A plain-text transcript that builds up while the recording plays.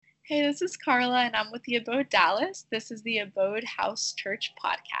Hey, this is Carla, and I'm with the Abode Dallas. This is the Abode House Church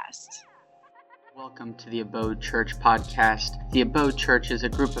podcast. Welcome to the Abode Church podcast. The Abode Church is a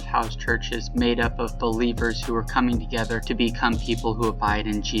group of house churches made up of believers who are coming together to become people who abide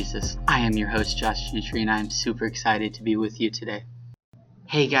in Jesus. I am your host, Josh Gentry, and I am super excited to be with you today.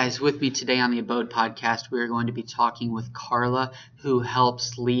 Hey guys, with me today on the Abode podcast, we are going to be talking with Carla, who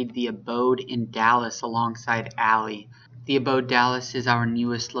helps lead the Abode in Dallas alongside Allie. The Abode Dallas is our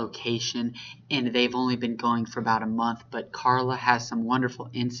newest location, and they've only been going for about a month, but Carla has some wonderful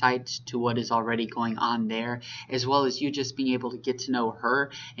insights to what is already going on there, as well as you just being able to get to know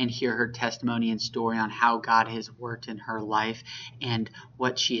her and hear her testimony and story on how God has worked in her life and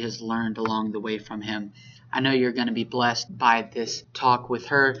what she has learned along the way from Him. I know you're going to be blessed by this talk with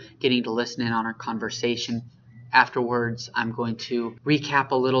her, getting to listen in on our conversation. Afterwards, I'm going to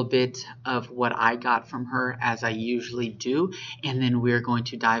recap a little bit of what I got from her, as I usually do, and then we're going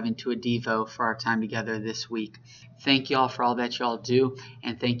to dive into a Devo for our time together this week. Thank you all for all that you all do,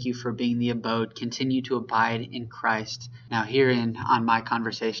 and thank you for being the Abode. Continue to abide in Christ. Now, herein on my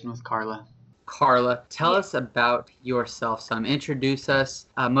conversation with Carla. Carla, tell us about yourself some. Introduce us.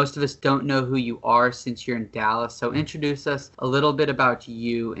 Most of us don't know who you are since you're in Dallas, so introduce us a little bit about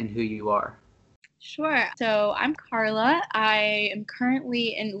you and who you are. Sure. So I'm Carla. I am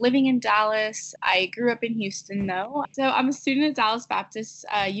currently living in Dallas. I grew up in Houston, though. So I'm a student at Dallas Baptist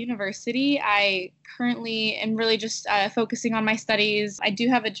University. I currently am really just focusing on my studies. I do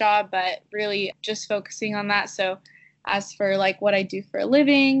have a job, but really just focusing on that. So as for what I do for a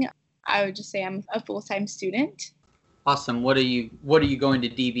living, I would just say I'm a full-time student. Awesome. What are you going to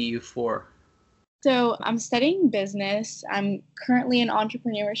DBU for? So I'm studying business. I'm currently an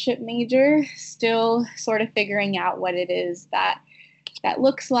entrepreneurship major, still sort of figuring out what it is that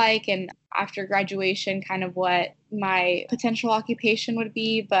looks like, and after graduation, kind of what my potential occupation would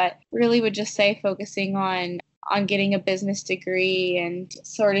be, but really would just say focusing on getting a business degree and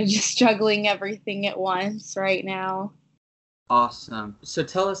sort of just juggling everything at once right now. Awesome. So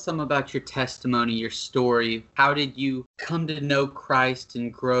tell us some about your testimony, your story. How did you come to know Christ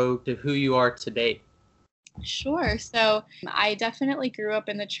and grow to who you are today? Sure. So I definitely grew up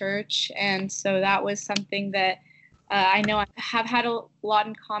in the church, and so that was something that I know I have had a lot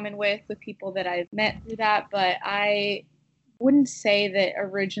in common with people that I've met through that, but I wouldn't say that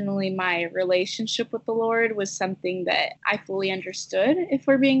originally my relationship with the Lord was something that I fully understood, if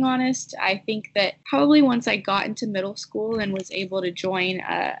we're being honest. I think that probably once I got into middle school and was able to join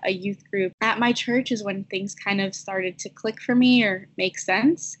a youth group at my church is when things kind of started to click for me or make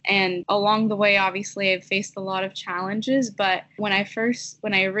sense. And along the way, obviously, I've faced a lot of challenges, but when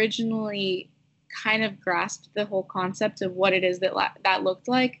I originally kind of grasped the whole concept of what it is that looked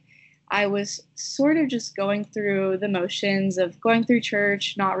like, I was sort of just going through the motions of going through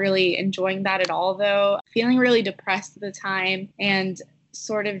church, not really enjoying that at all, though, feeling really depressed at the time, and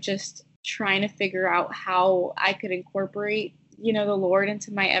sort of just trying to figure out how I could incorporate, the Lord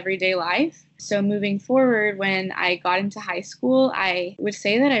into my everyday life. So moving forward, when I got into high school, I would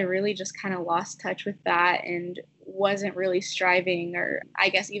say that I really just kind of lost touch with that and wasn't really striving, or I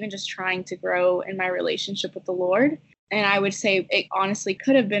guess even just trying to grow in my relationship with the Lord. And I would say it honestly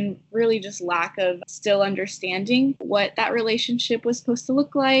could have been really just lack of still understanding what that relationship was supposed to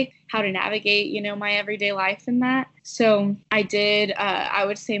look like, how to navigate, my everyday life in that. So I did, I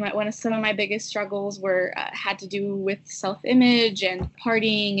would say one of some of my biggest struggles had to do with self-image and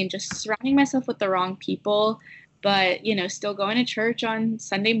partying and just surrounding myself with the wrong people. But, still going to church on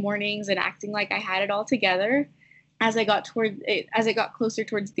Sunday mornings and acting like I had it all together. As I got closer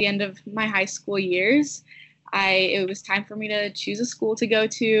towards the end of my high school years, it was time for me to choose a school to go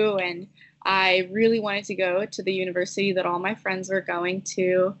to, and I really wanted to go to the university that all my friends were going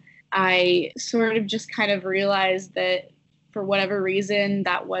to. I sort of just kind of realized that for whatever reason,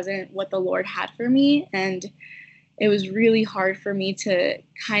 that wasn't what the Lord had for me, and it was really hard for me to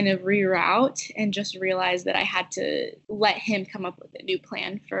kind of reroute and just realize that I had to let Him come up with a new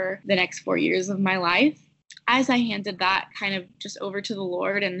plan for the next 4 years of my life. As I handed that kind of just over to the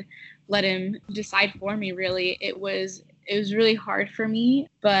Lord and let Him decide for me, really, it was really hard for me,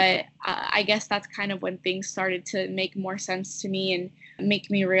 but I guess that's kind of when things started to make more sense to me and make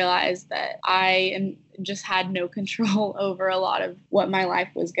me realize that I just had no control over a lot of what my life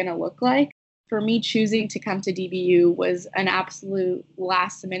was going to look like. For me, choosing to come to DBU was an absolute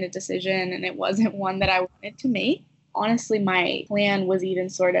last-minute decision, and it wasn't one that I wanted to make. Honestly, my plan was even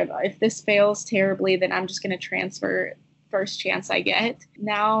sort of, if this fails terribly, then I'm just going to transfer first chance I get.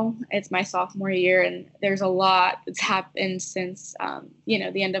 Now it's my sophomore year, and there's a lot that's happened since,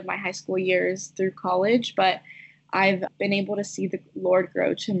 the end of my high school years through college. But I've been able to see the Lord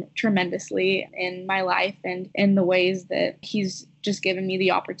grow tremendously in my life and in the ways that He's just given me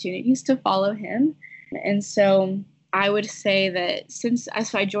the opportunities to follow Him. And so I would say that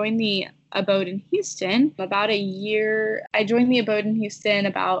so I joined the Abode in Houston about a year. I joined the Abode in Houston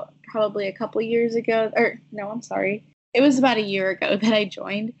about probably a couple years ago. Or no, I'm sorry. It was about a year ago that I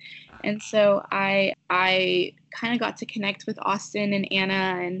joined. And so I kind of got to connect with Austin and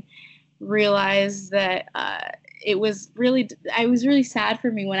Anna and realized that I was really sad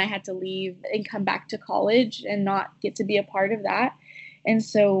for me when I had to leave and come back to college and not get to be a part of that. And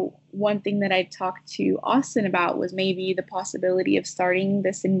so one thing that I talked to Austin about was maybe the possibility of starting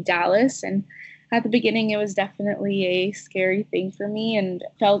this in Dallas. And at the beginning, it was definitely a scary thing for me and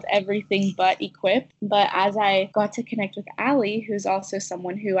felt everything but equipped. But as I got to connect with Allie, who's also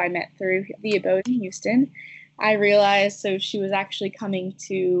someone who I met through the Abode in Houston, I realized so she was actually coming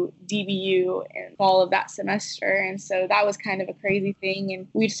to DBU in fall of that semester. And so that was kind of a crazy thing. And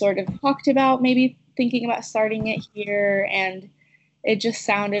we'd sort of talked about maybe thinking about starting it here. And it just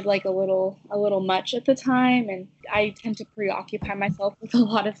sounded like a little much at the time. And I tend to preoccupy myself with a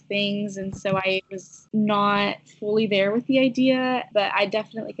lot of things. And so I was not fully there with the idea, but I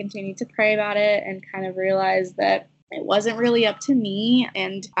definitely continued to pray about it and kind of realized that it wasn't really up to me.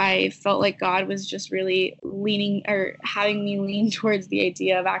 And I felt like God was just really leaning or having me lean towards the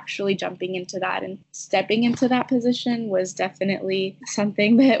idea of actually jumping into that, and stepping into that position was definitely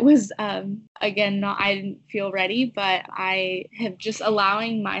something that was, again, I didn't feel ready, but I have just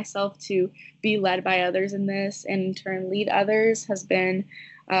allowing myself to be led by others in this and in turn lead others has been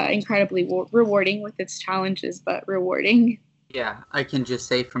incredibly rewarding with its challenges, but rewarding. Yeah, I can just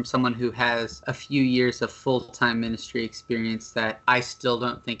say from someone who has a few years of full-time ministry experience that I still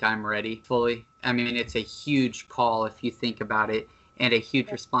don't think I'm ready fully. I mean, it's a huge call if you think about it, and a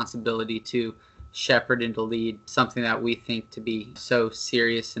huge responsibility to shepherd and to lead something that we think to be so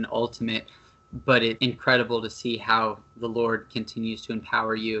serious and ultimate. But it's incredible to see how the Lord continues to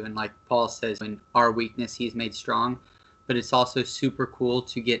empower you. And like Paul says, in our weakness, He's made strong. But it's also super cool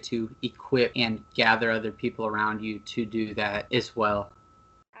to get to equip and gather other people around you to do that as well.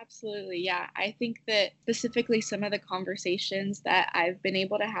 Absolutely. Yeah. I think that specifically some of the conversations that I've been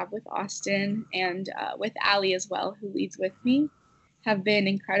able to have with Austin and with Allie as well, who leads with me, have been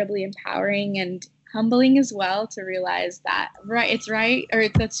incredibly empowering and humbling as well, to realize that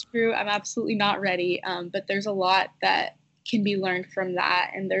that's true. I'm absolutely not ready. But there's a lot that can be learned from that.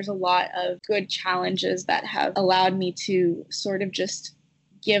 And there's a lot of good challenges that have allowed me to sort of just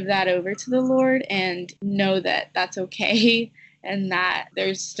give that over to the Lord and know that that's okay, and that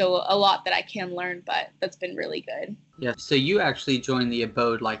there's still a lot that I can learn, but that's been really good. Yeah. So you actually joined the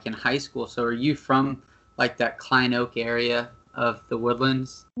Abode like in high school. So are you from like that Klein Oak area of the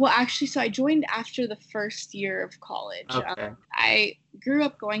Woodlands? Well, actually, so I joined after the first year of college. Okay. I grew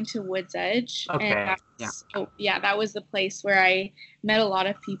up going to Woods Edge. Okay. And that was the place where I met a lot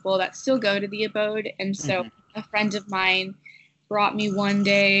of people that still go to the Abode. And so a friend of mine brought me one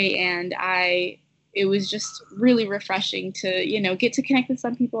day, and it was just really refreshing to, get to connect with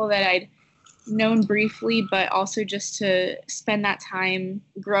some people that I'd known briefly, but also just to spend that time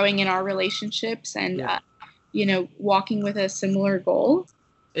growing in our relationships and, walking with a similar goal.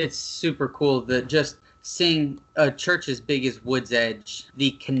 It's super cool that just seeing a church as big as Woods Edge,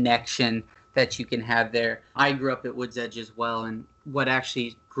 the connection that you can have there. I grew up at Woods Edge as well, and what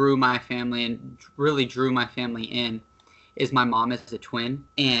actually grew my family and really drew my family in is my mom is a twin,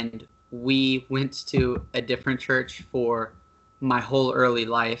 and we went to a different church for my whole early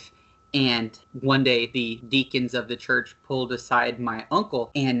life. And one day the deacons of the church pulled aside my uncle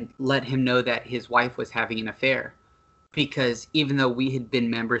and let him know that his wife was having an affair. Because even though we had been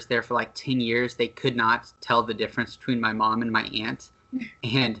members there for like 10 years, they could not tell the difference between my mom and my aunt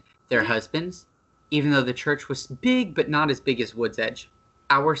and their husbands, even though the church was big, but not as big as Woods Edge.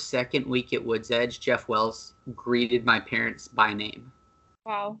 Our second week at Woods Edge, Jeff Wells greeted my parents by name.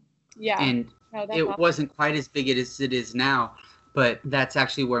 Wow. Yeah. And it wasn't quite as big as it is now, but that's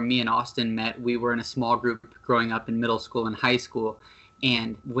actually where me and Austin met. We were in a small group growing up in middle school and high school.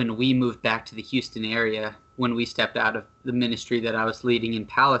 And when we moved back to the Houston area, when we stepped out of the ministry that I was leading in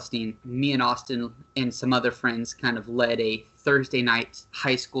Palestine, me and Austin and some other friends kind of led a Thursday night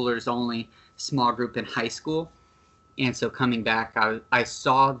high schoolers only small group in high school. And so coming back, I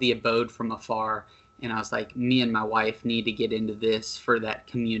saw the Abode from afar, and I was like, me and my wife need to get into this for that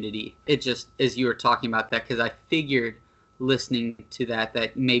community. It just, as you were talking about that, because I figured listening to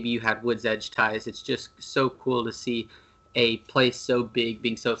that maybe you had Woods Edge ties. It's just so cool to see a place so big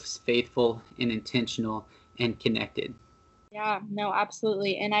being so faithful and intentional and connected. Yeah, no,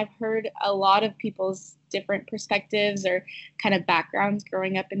 absolutely. And I've heard a lot of people's different perspectives or kind of backgrounds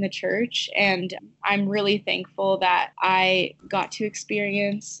growing up in the church. And I'm really thankful that I got to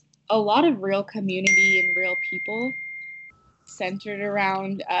experience a lot of real community and real people centered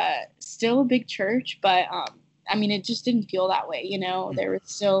around still a big church, but I mean, it just didn't feel that way. There was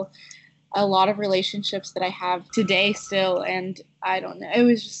still a lot of relationships that I have today still, and I don't know. It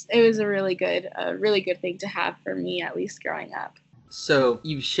was a really good thing to have for me, at least growing up. So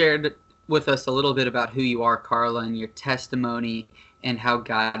you've shared with us a little bit about who you are, Carla, and your testimony and how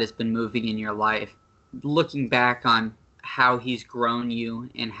God has been moving in your life. Looking back on how he's grown you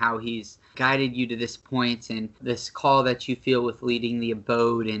and how he's guided you to this point and this call that you feel with leading the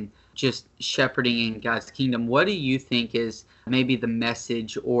Abode and just shepherding in God's kingdom, what do you think is maybe the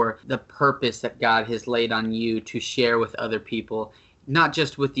message or the purpose that God has laid on you to share with other people, not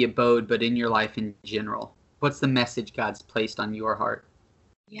just with the Abode, but in your life in general? What's the message God's placed on your heart?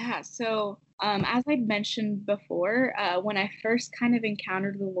 Yeah, so as I'd mentioned before, when I first kind of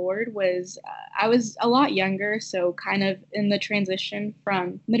encountered the Lord I was a lot younger, so kind of in the transition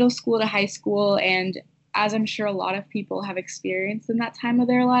from middle school to high school, and as I'm sure a lot of people have experienced in that time of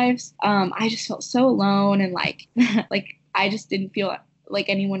their lives, I just felt so alone and like I just didn't feel like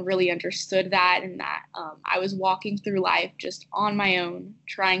anyone really understood that, and that I was walking through life just on my own,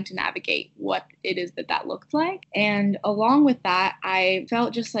 trying to navigate what it is that looked like. And along with that, I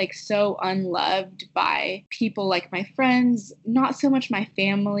felt just like so unloved by people, like my friends, not so much my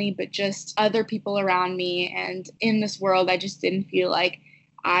family, but just other people around me. And in this world, I just didn't feel like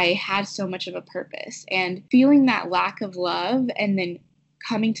I had so much of a purpose. And feeling that lack of love, and then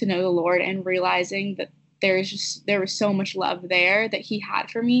coming to know the Lord and realizing that there was so much love there that he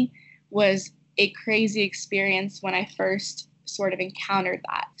had for me, was a crazy experience when I first sort of encountered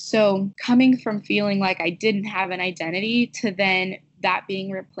that. So coming from feeling like I didn't have an identity to then that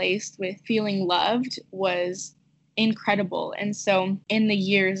being replaced with feeling loved was incredible. And so in the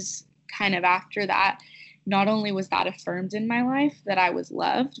years kind of after that, not only was that affirmed in my life that I was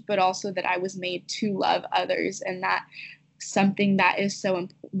loved, but also that I was made to love others, and that something that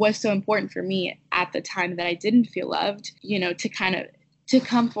was so important for me at the time that I didn't feel loved, to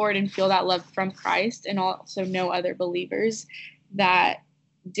come forward and feel that love from Christ, and also know other believers that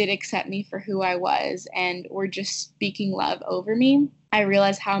did accept me for who I was and were just speaking love over me. I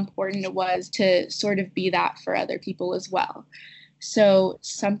realized how important it was to sort of be that for other people as well. So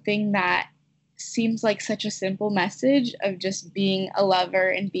something that seems like such a simple message of just being a lover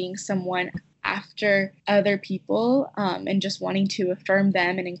and being someone after other people, and just wanting to affirm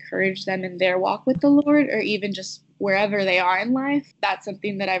them and encourage them in their walk with the Lord, or even just wherever they are in life. That's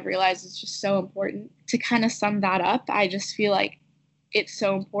something that I've realized is just so important. To kind of sum that up, I just feel like it's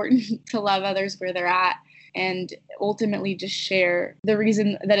so important to love others where they're at, and ultimately just share. The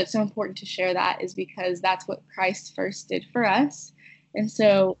reason that it's so important to share that is because that's what Christ first did for us. And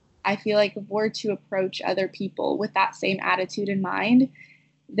so I feel like if we're to approach other people with that same attitude in mind,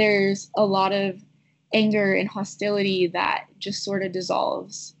 there's a lot of anger and hostility that just sort of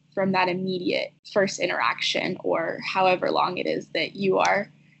dissolves from that immediate first interaction, or however long it is that you are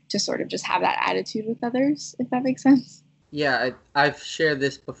to sort of just have that attitude with others, if that makes sense. Yeah, I've shared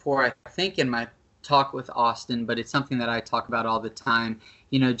this before, I think in my talk with Austin, but it's something that I talk about all the time.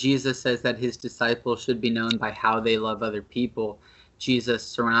 Jesus says that his disciples should be known by how they love other people. Jesus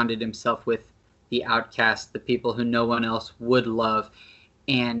surrounded himself with the outcast, the people who no one else would love.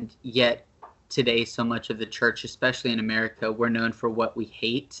 And yet today, so much of the church, especially in America, we're known for what we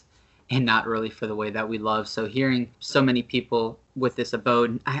hate and not really for the way that we love. So hearing so many people with this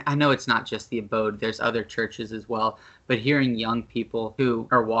Abode, I know it's not just the Abode, there's other churches as well, but hearing young people who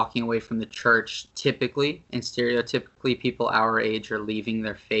are walking away from the church, typically and stereotypically people our age are leaving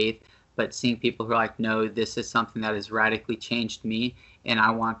their faith, but seeing people who are like, no, this is something that has radically changed me, and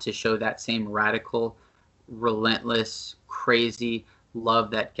I want to show that same radical, relentless, crazy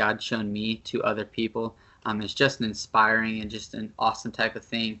love that God's shown me to other people, is just an inspiring and just an awesome type of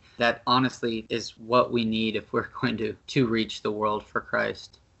thing that honestly is what we need if we're going to reach the world for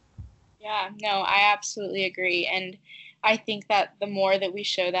Christ. Yeah, no, I absolutely agree. And I think that the more that we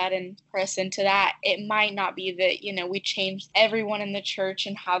show that and press into that, it might not be that, we change everyone in the church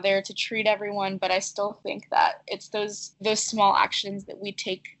and how they're to treat everyone, but I still think that it's those small actions that we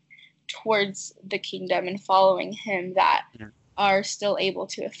take towards the kingdom and following him that are still able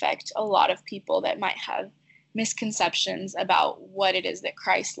to affect a lot of people that might have misconceptions about what it is that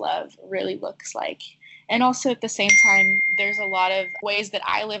Christ's love really looks like. And also at the same time, there's a lot of ways that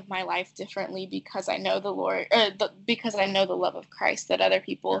I live my life differently because I know the Lord, because I know the love of Christ that other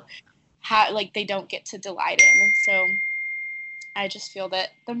people they don't get to delight in. And so I just feel that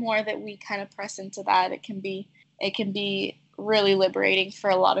the more that we kind of press into that, it can be really liberating for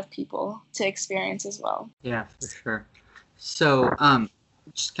a lot of people to experience as well. Yeah, for sure. So,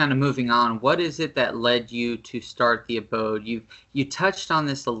 just kind of moving on, what is it that led you to start the Abode? You touched on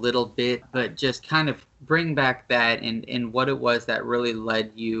this a little bit, but just kind of bring back that and what it was that really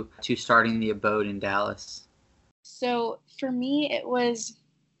led you to starting the Abode in Dallas. So for me, it was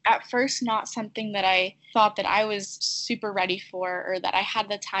at first not something that I thought that I was super ready for, or that I had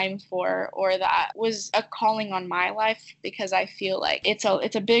the time for, or that was a calling on my life, because I feel like it's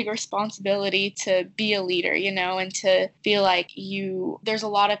a big responsibility to be a leader, and to feel like there's a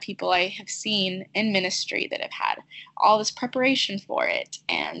lot of people I have seen in ministry that have had all this preparation for it,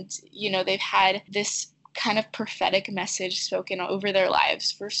 and they've had this kind of prophetic message spoken over their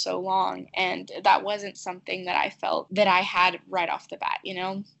lives for so long, and that wasn't something that I felt that I had right off the bat.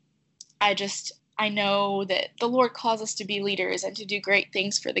 I know that the Lord calls us to be leaders and to do great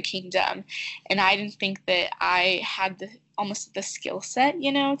things for the kingdom, and I didn't think that I had almost the skill set,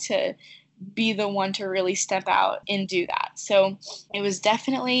 to be the one to really step out and do that. So it was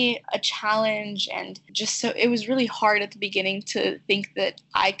definitely a challenge, and it was really hard at the beginning to think that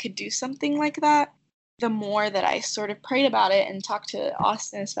I could do something like that. The more that I sort of prayed about it and talked to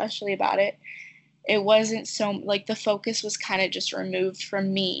Austin especially about it, it wasn't so like the focus was kind of just removed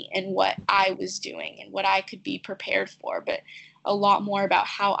from me and what I was doing and what I could be prepared for, but a lot more about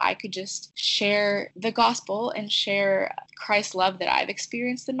how I could just share the gospel and share Christ's love that I've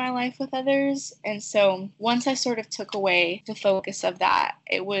experienced in my life with others. And so once I sort of took away the focus of that,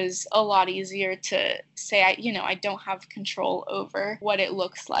 it was a lot easier to say, I don't have control over what it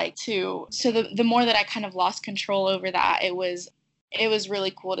looks like to. So the more that I kind of lost control over that, it was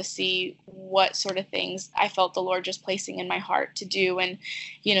really cool to see what sort of things I felt the Lord just placing in my heart to do. And,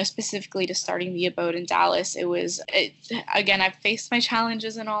 specifically to starting the Abode in Dallas, again, I've faced my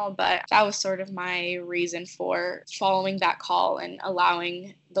challenges and all, but that was sort of my reason for following that call and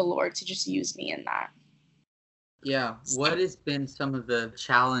allowing the Lord to just use me in that. Yeah. What has been some of the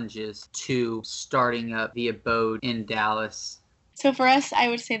challenges to starting up the Abode in Dallas? So for us, I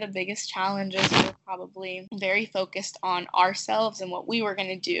would say the biggest challenges were probably very focused on ourselves and what we were going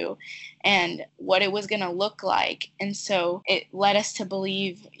to do and what it was going to look like. And so it led us to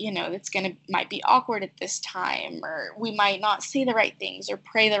believe, might be awkward at this time, or we might not say the right things or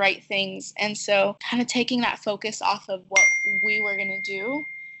pray the right things. And so kind of taking that focus off of what we were going to do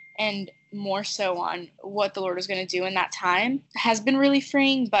and more so on what the Lord was going to do in that time has been really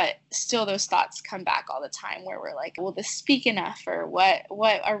freeing, but still those thoughts come back all the time where we're like, will this speak enough, or what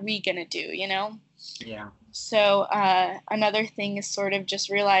are we going to do, Yeah. So another thing is sort of just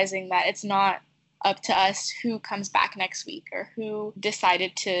realizing that it's not up to us who comes back next week or who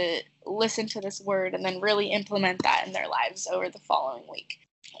decided to listen to this word and then really implement that in their lives over the following week.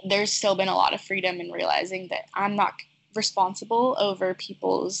 There's still been a lot of freedom in realizing that I'm not responsible over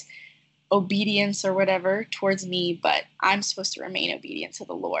people's obedience or whatever towards me, but I'm supposed to remain obedient to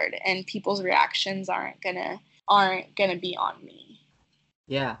the Lord, and people's reactions aren't gonna be on me.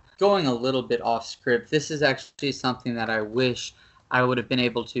 Yeah. Going a little bit off script, this is actually something that I wish I would have been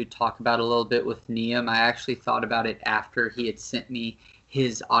able to talk about a little bit with Neum. I actually thought about it after he had sent me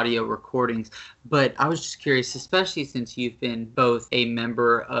his audio recordings, but I was just curious, especially since you've been both a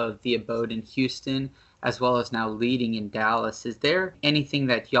member of the Abode in Houston as well as now leading in Dallas. Is there anything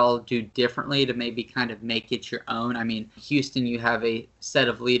that y'all do differently to maybe kind of make it your own? I mean, Houston, you have a set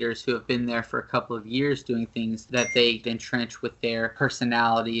of leaders who have been there for a couple of years doing things that they entrench with their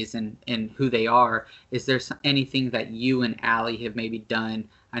personalities and who they are. Is there anything that you and Allie have maybe done?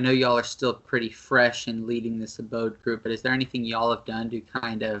 I know y'all are still pretty fresh in leading this Abode group, but is there anything y'all have done to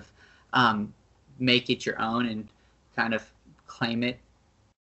kind of make it your own and kind of claim it?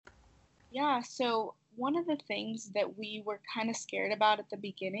 Yeah, so one of the things that we were kind of scared about at the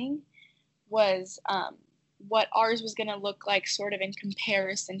beginning was what ours was going to look like sort of in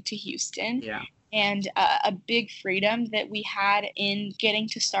comparison to Houston. Yeah. And a big freedom that we had in getting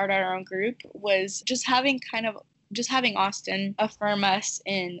to start our own group was just having Austin affirm us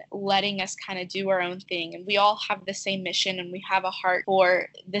in letting us kind of do our own thing. And we all have the same mission and we have a heart for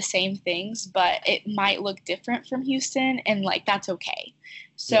the same things, but it might look different from Houston, and that's okay.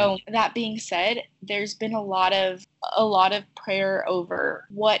 So that being said, there's been a lot of prayer over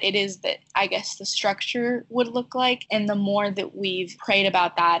what it is that I guess the structure would look like. And the more that we've prayed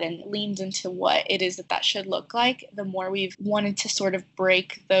about that and leaned into what it is that should look like, the more we've wanted to sort of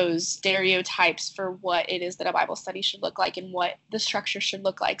break those stereotypes for what it is that a Bible study should look like and what the structure should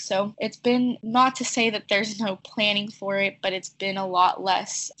look like. So it's been, not to say that there's no planning for it, but it's been a lot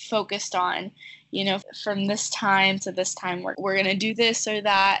less focused on, from this time to this time, we're going to do this or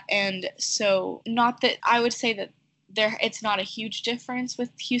that. And so not that I would say that it's not a huge difference with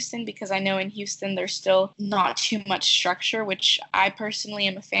Houston, because I know in Houston there's still not too much structure, which I personally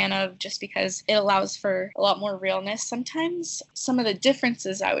am a fan of, just because it allows for a lot more realness sometimes. Some of the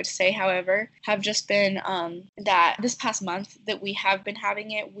differences, I would say, however, have just been that this past month that we have been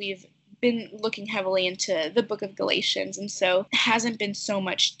having it, we've been looking heavily into the book of Galatians, and so it hasn't been so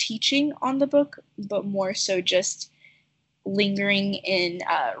much teaching on the book, but more so just lingering in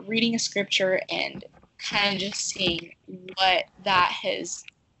reading a scripture and kind of just seeing what that has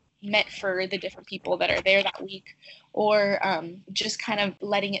meant for the different people that are there that week, or just kind of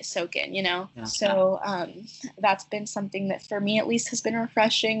letting it soak in, Yeah. So that's been something that for me at least has been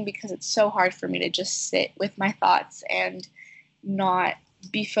refreshing, because it's so hard for me to just sit with my thoughts and not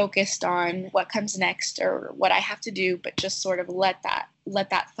be focused on what comes next or what I have to do, but just sort of let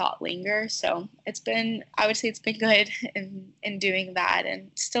that thought linger. So I would say it's been good in doing that,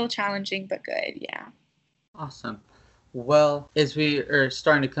 and still challenging, but good. Yeah. Awesome. Well, as we are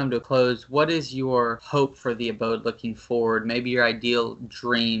starting to come to a close, what is your hope for the Abode looking forward? Maybe your ideal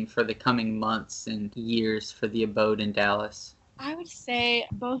dream for the coming months and years for the Abode in Dallas? I would say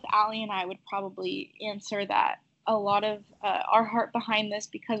both Allie and I would probably answer that. A lot of our heart behind this,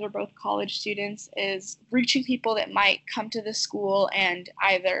 because we're both college students, is reaching people that might come to the school and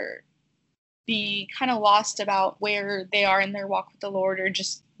either be kind of lost about where they are in their walk with the Lord, or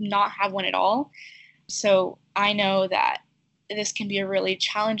just not have one at all. So I know that this can be a really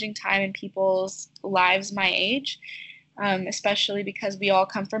challenging time in people's lives my age, especially because we all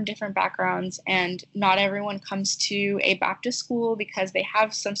come from different backgrounds, and not everyone comes to a Baptist school because they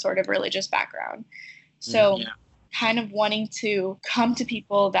have some sort of religious background. So kind of wanting to come to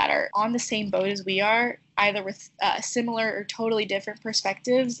people that are on the same boat as we are, either with similar or totally different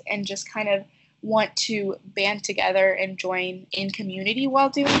perspectives, and just kind of want to band together and join in community while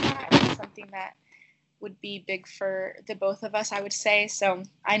doing that. It's something that would be big for the both of us, I would say. So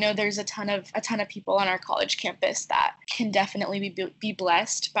I know there's a ton of people on our college campus that can definitely be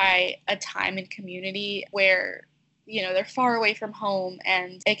blessed by a time in community where they're far away from home,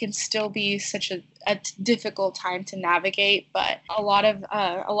 and it can still be such a difficult time to navigate. But a lot of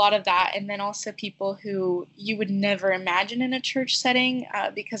that, and then also people who you would never imagine in a church setting,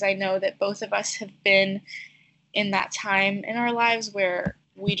 because I know that both of us have been in that time in our lives where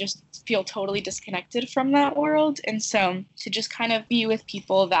we just feel totally disconnected from that world. And so to just kind of be with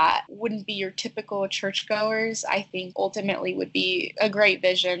people that wouldn't be your typical churchgoers, I think ultimately would be a great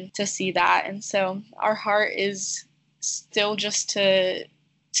vision to see that. And so our heart is still just to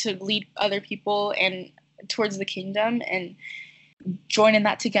lead other people and towards the kingdom and join in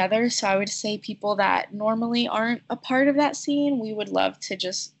that together. So I would say people that normally aren't a part of that scene, we would love to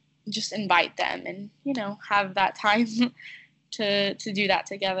just invite them and, have that time to do that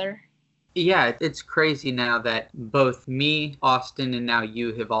together. Yeah, it's crazy now that both me, Austin, and now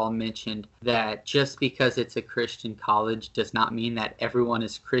you have all mentioned that just because it's a Christian college does not mean that everyone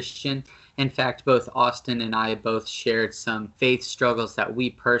is Christian. In fact, both Austin and I both shared some faith struggles that we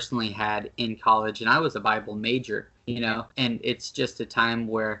personally had in college, and I was a Bible major, and it's just a time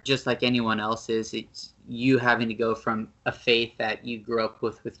where, just like anyone else is, it's you having to go from a faith that you grew up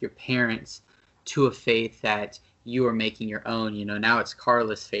with your parents to a faith that you are making your own. Now it's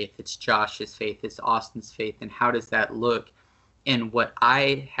Carla's faith, it's Josh's faith, it's Austin's faith, and how does that look? And what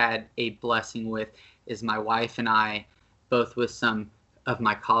I had a blessing with is my wife and I, both with some of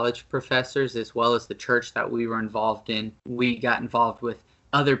my college professors as well as the church that we were involved in, we got involved with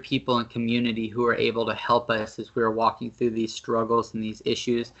other people in community who were able to help us as we were walking through these struggles and these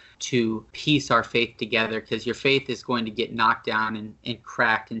issues to piece our faith together, because your faith is going to get knocked down and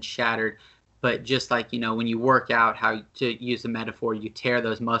cracked and shattered. But just like, when you work out, how to use a metaphor, you tear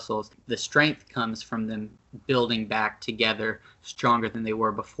those muscles, the strength comes from them building back together stronger than they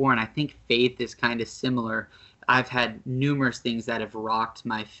were before. And I think faith is kind of similar. I've had numerous things that have rocked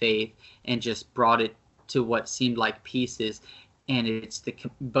my faith and just brought it to what seemed like pieces. And it's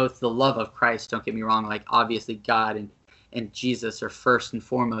both the love of Christ, don't get me wrong, like obviously God and Jesus are first and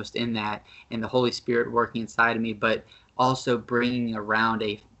foremost in that, and the Holy Spirit working inside of me, but also bringing around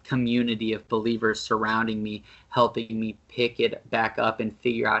a community of believers surrounding me, helping me pick it back up and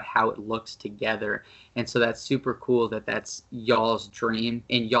figure out how it looks together. And so that's super cool that that's y'all's dream,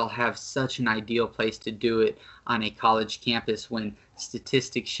 and y'all have such an ideal place to do it on a college campus when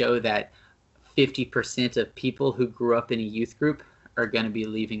statistics show that 50% of people who grew up in a youth group are going to be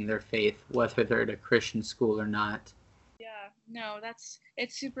leaving their faith, whether they're at a Christian school or not. Yeah, no,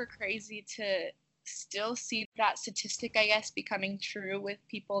 it's super crazy to still see that statistic, I guess, becoming true with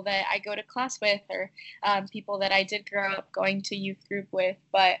people that I go to class with, or people that I did grow up going to youth group with.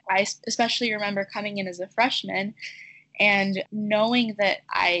 But I especially remember coming in as a freshman and knowing that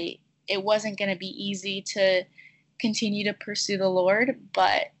it wasn't going to be easy to continue to pursue the Lord,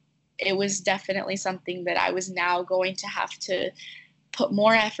 but it was definitely something that I was now going to have to put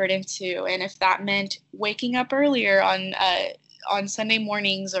more effort into. And if that meant waking up earlier on Sunday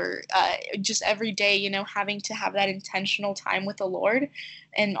mornings, or just every day, having to have that intentional time with the Lord,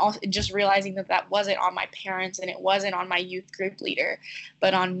 and also just realizing that that wasn't on my parents and it wasn't on my youth group leader,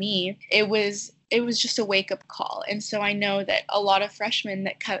 but on me, it was just a wake-up call. And so I know that a lot of freshmen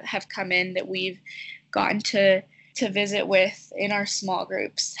that have come in that we've gotten to visit with in our small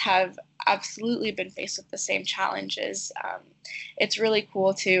groups have absolutely been faced with the same challenges. It's really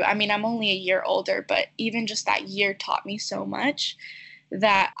cool too. I mean, I'm only a year older, but even just that year taught me so much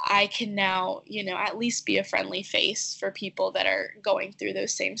that I can now, at least be a friendly face for people that are going through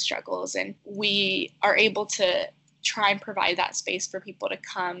those same struggles. And we are able to try and provide that space for people to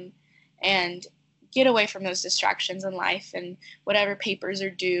come and get away from those distractions in life and whatever papers are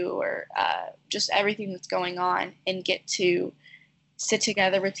due, or just everything that's going on, and get to sit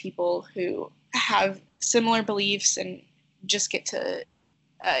together with people who have similar beliefs and just get to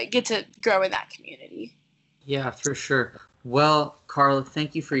grow in that community. Yeah, for sure. Well, Carla,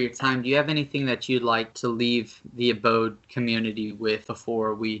 thank you for your time. Do you have anything that you'd like to leave the Abode community with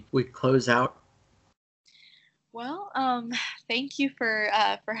before we close out? Well, thank you for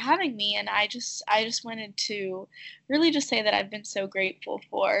having me, and I just wanted to really just say that I've been so grateful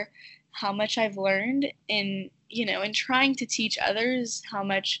for how much I've learned in trying to teach others, how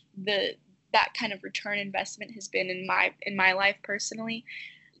much that kind of return investment has been in my life personally.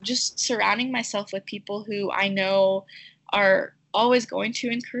 Just surrounding myself with people who I know are always going to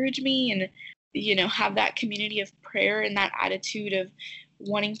encourage me, and have that community of prayer and that attitude of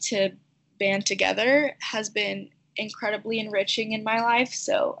wanting to band together has been incredibly enriching in my life.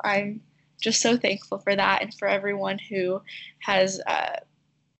 So I'm just so thankful for that, and for everyone who has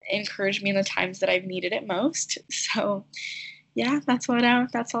encouraged me in the times that I've needed it most. So yeah, that's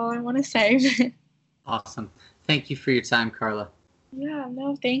all I want to say. Awesome. Thank you for your time, Carla. Yeah,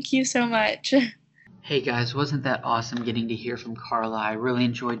 no, thank you so much. Hey guys, wasn't that awesome getting to hear from Carla? I really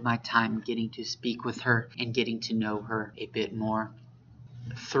enjoyed my time getting to speak with her and getting to know her a bit more.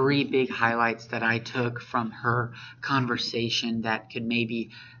 3 big highlights that I took from her conversation that could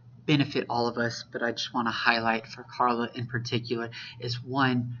maybe benefit all of us, but I just want to highlight for Carla in particular, is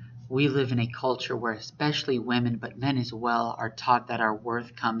 1, we live in a culture where especially women, but men as well, are taught that our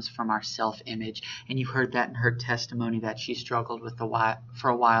worth comes from our self-image. And you heard that in her testimony, that she struggled for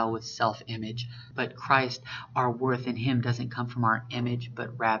a while with self-image. But Christ, our worth in him doesn't come from our image,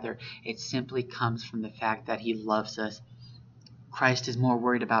 but rather it simply comes from the fact that he loves us. Christ is more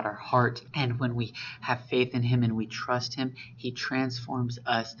worried about our heart, and when we have faith in him and we trust him, he transforms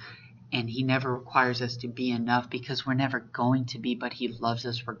us. And he never requires us to be enough, because we're never going to be, but he loves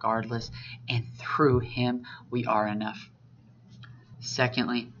us regardless. And through him, we are enough.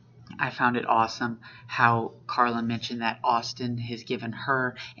 Secondly, I found it awesome how Carla mentioned that Austin has given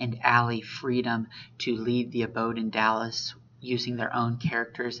her and Allie freedom to lead the Abode in Dallas, using their own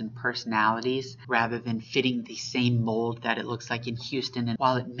characters and personalities rather than fitting the same mold that it looks like in Houston. And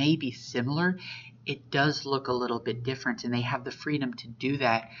while it may be similar, it does look a little bit different, and they have the freedom to do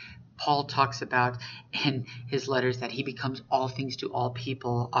that. Paul talks about in his letters that he becomes all things to all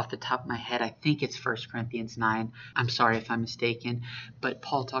people. Off the top of my head, I think it's 1 Corinthians 9. I'm sorry if I'm mistaken. But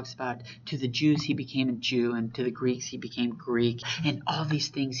Paul talks about to the Jews he became a Jew, and to the Greeks he became Greek. And all these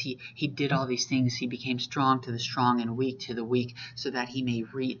things, he did all these things. He became strong to the strong and weak to the weak, so that he may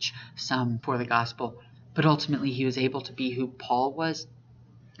reach some for the gospel. But ultimately he was able to be who Paul was,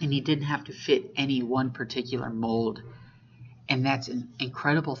 and he didn't have to fit any one particular mold. And that's an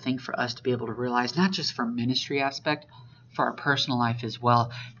incredible thing for us to be able to realize, not just for ministry aspect, for our personal life as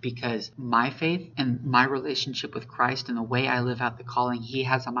well, because my faith and my relationship with Christ and the way I live out the calling he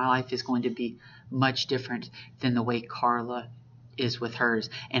has on my life is going to be much different than the way Carla is with hers,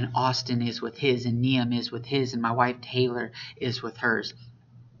 and Austin is with his, and Neam is with his, and my wife Taylor is with hers.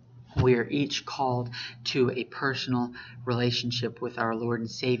 We are each called to a personal relationship with our Lord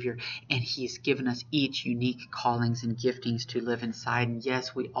and Savior, and he's given us each unique callings and giftings to live inside. And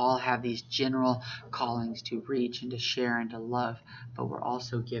yes, we all have these general callings to reach and to share and to love, but we're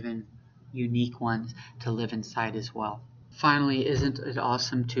also given unique ones to live inside as well. Finally, isn't it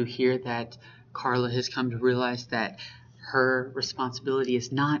awesome to hear that Carla has come to realize that her responsibility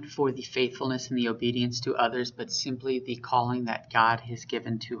is not for the faithfulness and the obedience to others, but simply the calling that God has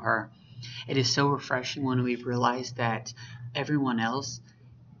given to her. It is so refreshing when we realize that everyone else,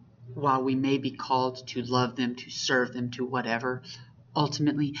 while we may be called to love them, to serve them, to whatever,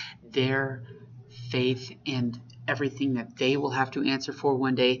 ultimately their faith and everything that they will have to answer for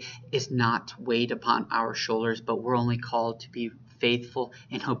one day is not weighed upon our shoulders, but we're only called to be faithful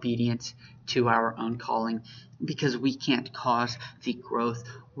and obedient to our own calling, because we can't cause the growth,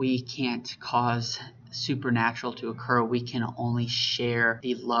 we can't cause supernatural to occur. We can only share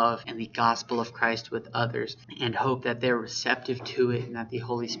the love and the gospel of Christ with others and hope that they're receptive to it and that the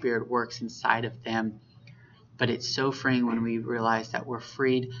Holy Spirit works inside of them. But it's so freeing when we realize that we're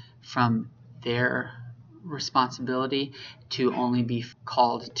freed from their responsibility to only be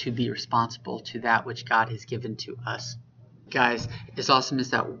called to be responsible to that which God has given to us. Guys, as awesome as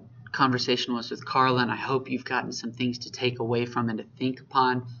that conversation was with Carla, and I hope you've gotten some things to take away from and to think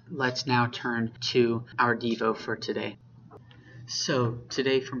upon, let's now turn to our Devo for today. So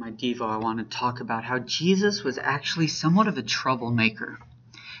today for my Devo, I want to talk about how Jesus was actually somewhat of a troublemaker.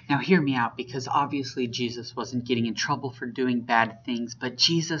 Now hear me out, because obviously Jesus wasn't getting in trouble for doing bad things, but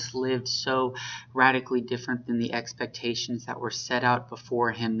Jesus lived so radically different than the expectations that were set out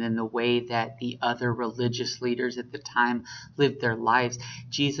before him, than the way that the other religious leaders at the time lived their lives.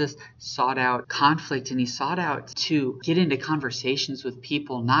 Jesus sought out conflict, and he sought out to get into conversations with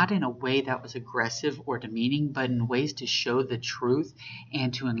people, not in a way that was aggressive or demeaning, but in ways to show the truth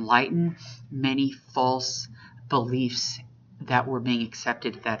and to enlighten many false beliefs that were being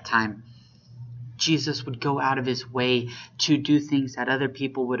accepted at that time. Jesus would go out of his way to do things that other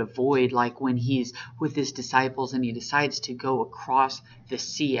people would avoid, like when he's with his disciples and he decides to go across the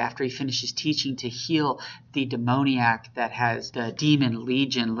sea after he finishes teaching to heal the demoniac that has the demon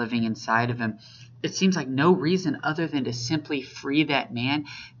legion living inside of him. It seems like no reason other than to simply free that man,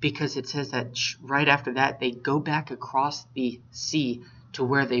 because it says that right after that they go back across the sea to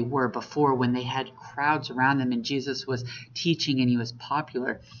where they were before, when they had crowds around them and Jesus was teaching and he was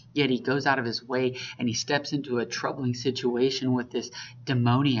popular. Yet he goes out of his way and he steps into a troubling situation with this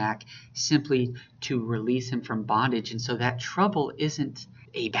demoniac simply to release him from bondage. And so that trouble isn't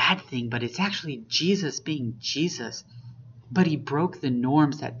a bad thing, but it's actually Jesus being Jesus. But he broke the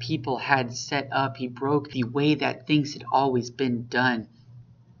norms that people had set up. He broke the way that things had always been done.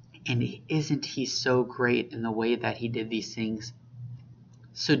 And isn't he so great in the way that he did these things?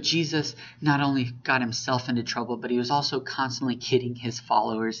 So Jesus not only got himself into trouble, but he was also constantly getting his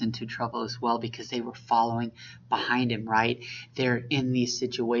followers into trouble as well, because they were following behind him, right? They're in these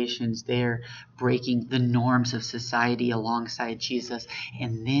situations. They're breaking the norms of society alongside Jesus.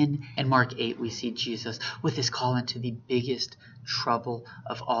 And then in Mark 8, we see Jesus with his call into the biggest trouble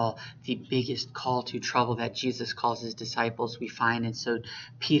of all, the biggest call to trouble that Jesus calls his disciples, we find. And so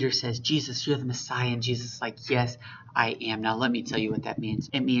Peter says, Jesus, you're the Messiah. And Jesus is like, yes, I am. Now let me tell you what that means.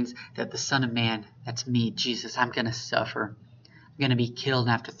 It means that the Son of Man, that's me, Jesus, I'm going to suffer. I'm going to be killed,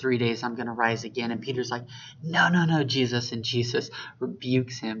 and after 3 days I'm going to rise again. And Peter's like, no, Jesus. And Jesus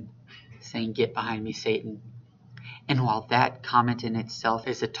rebukes him, saying, get behind me, Satan. And while that comment in itself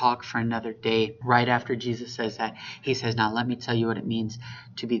is a talk for another day, right after Jesus says that, he says, now let me tell you what it means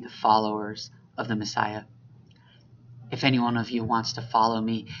to be the followers of the Messiah. If any one of you wants to follow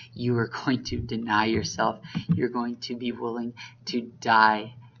me, you are going to deny yourself. You're going to be willing to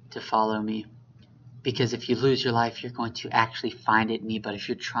die to follow me. Because if you lose your life, you're going to actually find it in me. But if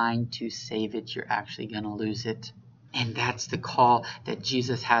you're trying to save it, you're actually going to lose it. And that's the call that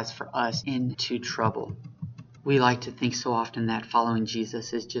Jesus has for us into trouble. We like to think so often that following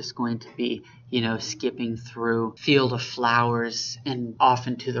Jesus is just going to be, skipping through a field of flowers and off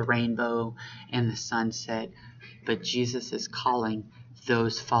into the rainbow and the sunset. But Jesus is calling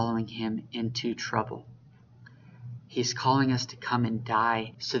those following him into trouble. He's calling us to come and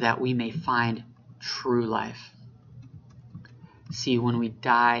die so that we may find true life. See, when we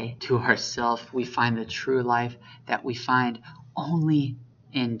die to ourselves, we find the true life that we find only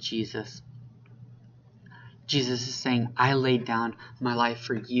in Jesus. Jesus is saying, I laid down my life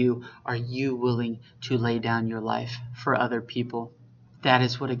for you. Are you willing to lay down your life for other people? That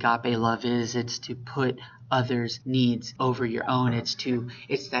is what agape love is. It's to put others' needs over your own. It's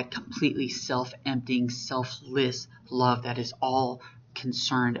that completely self-emptying, selfless love that is all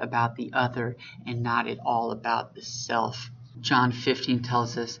concerned about the other and not at all about the self. John 15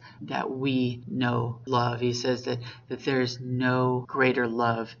 tells us that we know love. He says that there's no greater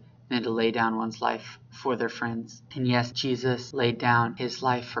love than to lay down one's life for their friends. And yes, Jesus laid down his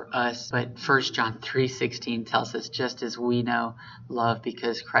life for us, but 1 John 3:16 tells us just as we know love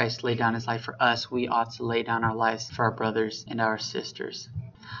because Christ laid down his life for us, we ought to lay down our lives for our brothers and our sisters.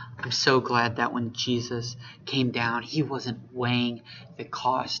 I'm so glad that when Jesus came down, he wasn't weighing the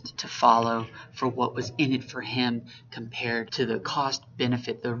cost to follow for what was in it for him compared to the cost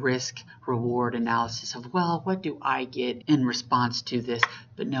benefit, the risk reward analysis of, well, what do I get in response to this?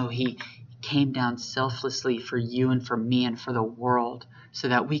 But no, he came down selflessly for you and for me and for the world so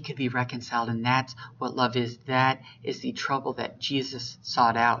that we could be reconciled. And that's what love is. That is the trouble that Jesus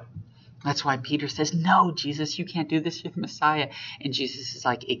sought out. That's why Peter says, no, Jesus, you can't do this. You're the Messiah. And Jesus is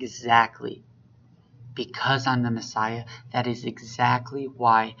like, exactly. Because I'm the Messiah, that is exactly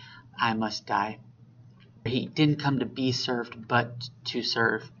why I must die. He didn't come to be served, but to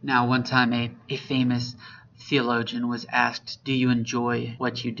serve. Now, one time a famous theologian was asked, do you enjoy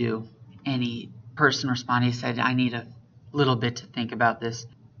what you do? And a person responded, he said, I need a little bit to think about this.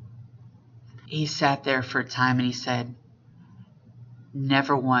 He sat there for a time and he said,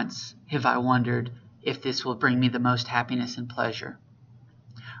 never once have I wondered if this will bring me the most happiness and pleasure.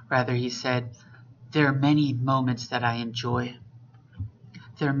 Rather, he said, there are many moments that I enjoy.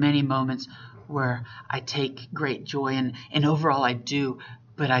 There are many moments where I take great joy, and overall I do,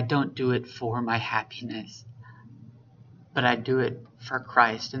 but I don't do it for my happiness. But I do it for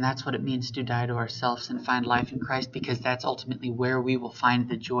Christ, and that's what it means to die to ourselves and find life in Christ, because that's ultimately where we will find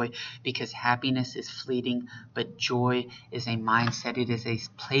the joy, because happiness is fleeting, but joy is a mindset. It is a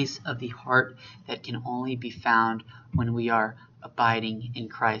place of the heart that can only be found when we are abiding in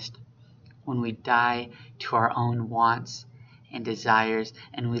Christ, when we die to our own wants and desires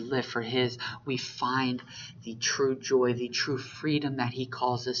and we live for his. We find the true joy, the true freedom that he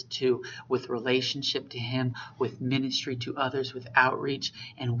calls us to, with relationship to him, with ministry to others, with outreach.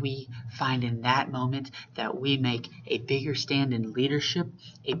 And we find in that moment that we make a bigger stand in leadership,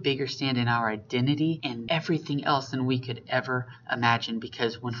 a bigger stand in our identity, and everything else than we could ever imagine.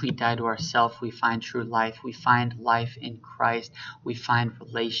 Because when we die to ourselves, we find true life. We find life in Christ. We find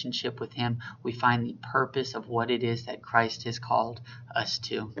relationship with him. We find the purpose of what it is that Christ has called us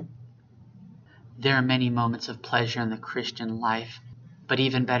to. There are many moments of pleasure in the Christian life, but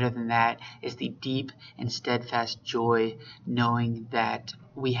even better than that is the deep and steadfast joy knowing that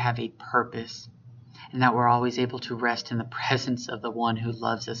we have a purpose and that we're always able to rest in the presence of the one who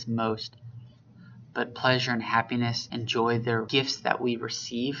loves us most. But pleasure and happiness and joy, they're gifts that we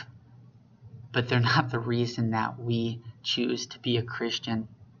receive, but they're not the reason that we choose to be a Christian.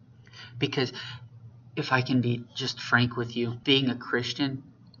 Because if I can be just frank with you, being a Christian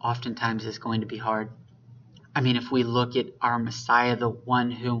oftentimes is going to be hard. I mean, if we look at our Messiah, the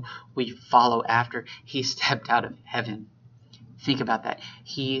one whom we follow after, he stepped out of heaven. Think about that.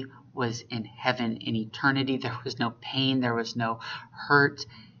 He was in heaven in eternity. There was no pain. There was no hurt.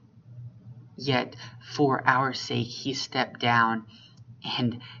 Yet, for our sake, he stepped down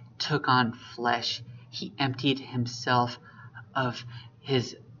and took on flesh. He emptied himself of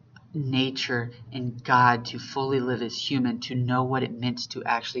his nature and God to fully live as human, to know what it meant to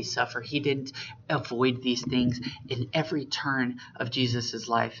actually suffer. He didn't avoid these things. In every turn of Jesus's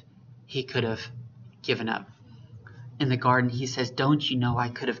life, he could have given up. In the garden, he says, don't you know I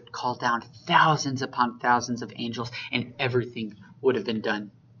could have called down thousands upon thousands of angels and everything would have been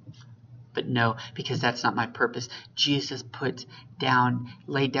done? But no, because that's not my purpose. Jesus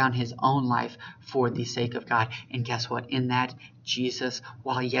laid down his own life for the sake of God. And guess what? In that, Jesus,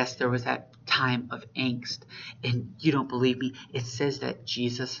 while yes, there was that time of angst, and you don't believe me, it says that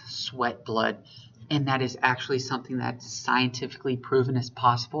Jesus sweat blood. And that is actually something that's scientifically proven as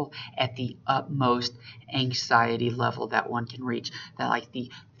possible at the utmost anxiety level that one can reach. That like the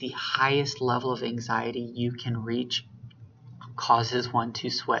highest level of anxiety you can reach causes one to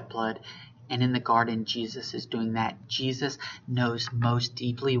sweat blood. And in the garden, Jesus is doing that. Jesus knows most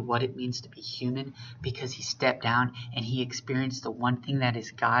deeply what it means to be human because he stepped down and he experienced the one thing that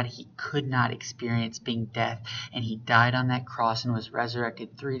is God he could not experience, being death. And he died on that cross and was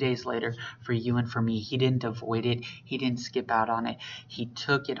resurrected 3 days later for you and for me. He didn't avoid it. He didn't skip out on it. He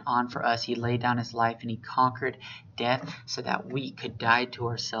took it on for us. He laid down his life and he conquered death so that we could die to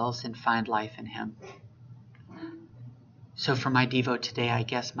ourselves and find life in him. So for my Devo today, I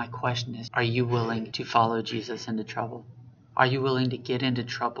guess my question is, are you willing to follow Jesus into trouble? Are you willing to get into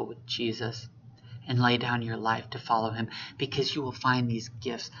trouble with Jesus and lay down your life to follow him? Because you will find these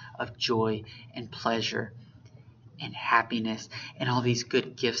gifts of joy and pleasure and happiness and all these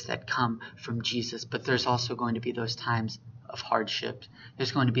good gifts that come from Jesus. But there's also going to be those times of hardship.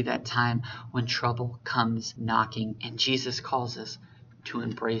 There's going to be that time when trouble comes knocking, and Jesus calls us to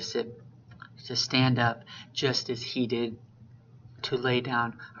embrace it, to stand up just as he did, to lay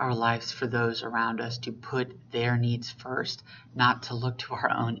down our lives for those around us, to put their needs first, not to look to our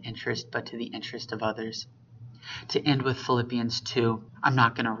own interest, but to the interest of others. To end with Philippians 2, I'm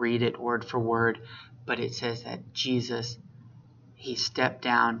not going to read it word for word, but it says that Jesus, he stepped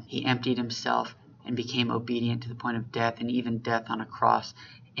down, he emptied himself, and became obedient to the point of death, and even death on a cross.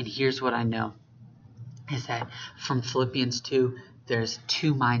 And here's what I know, is that from Philippians 2, there's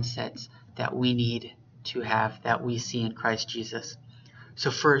two mindsets that we need to have that we see in Christ Jesus. So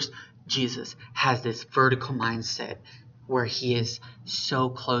first, Jesus has this vertical mindset where he is so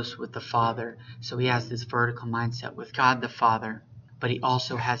close with the Father. So he has this vertical mindset with God the Father, but he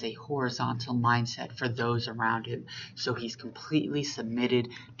also has a horizontal mindset for those around him. So he's completely submitted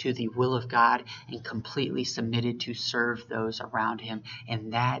to the will of God and completely submitted to serve those around him.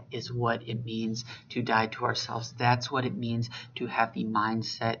 And that is what it means to die to ourselves. That's what it means to have the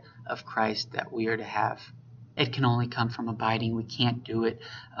mindset of Christ that we are to have. It can only come from abiding. We can't do it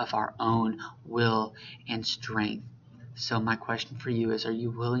of our own will and strength. So my question for you is, are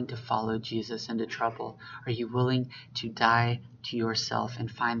you willing to follow Jesus into trouble? Are you willing to die to yourself and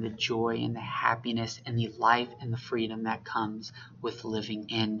find the joy and the happiness and the life and the freedom that comes with living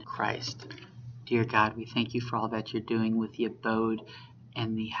in Christ? Dear God, we thank you for all that you're doing with the Abode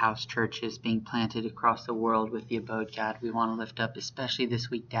and the house churches being planted across the world with the Abode, God. We want to lift up, especially this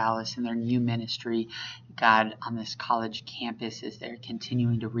week, Dallas and their new ministry, God, on this college campus as they're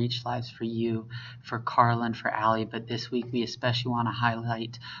continuing to reach lives for you, for Carla and for Allie. But this week, we especially want to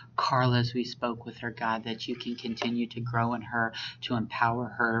highlight Carla as we spoke with her, God, that you can continue to grow in her, to empower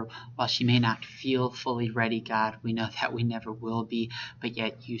her. While she may not feel fully ready, God, we know that we never will be, but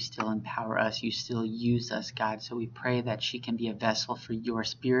yet you still empower us. You still use us, God. So we pray that she can be a vessel for your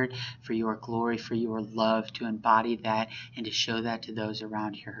Spirit, for your glory, for your love, to embody that and to show that to those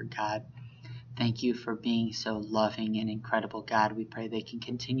around here, God. Thank you for being so loving and incredible, God. We pray they can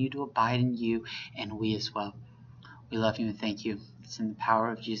continue to abide in you and we as well. We love you and thank you. It's in the power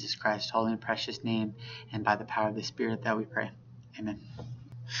of Jesus Christ's holy and precious name and by the power of the Spirit that we pray. Amen.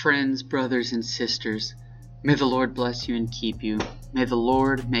 Friends, brothers, and sisters, may the Lord bless you and keep you. May the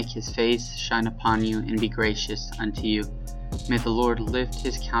Lord make his face shine upon you and be gracious unto you. May the Lord lift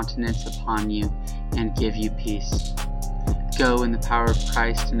his countenance upon you and give you peace. Go in the power of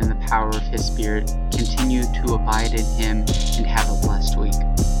Christ and in the power of his Spirit. Continue to abide in him and have a blessed week.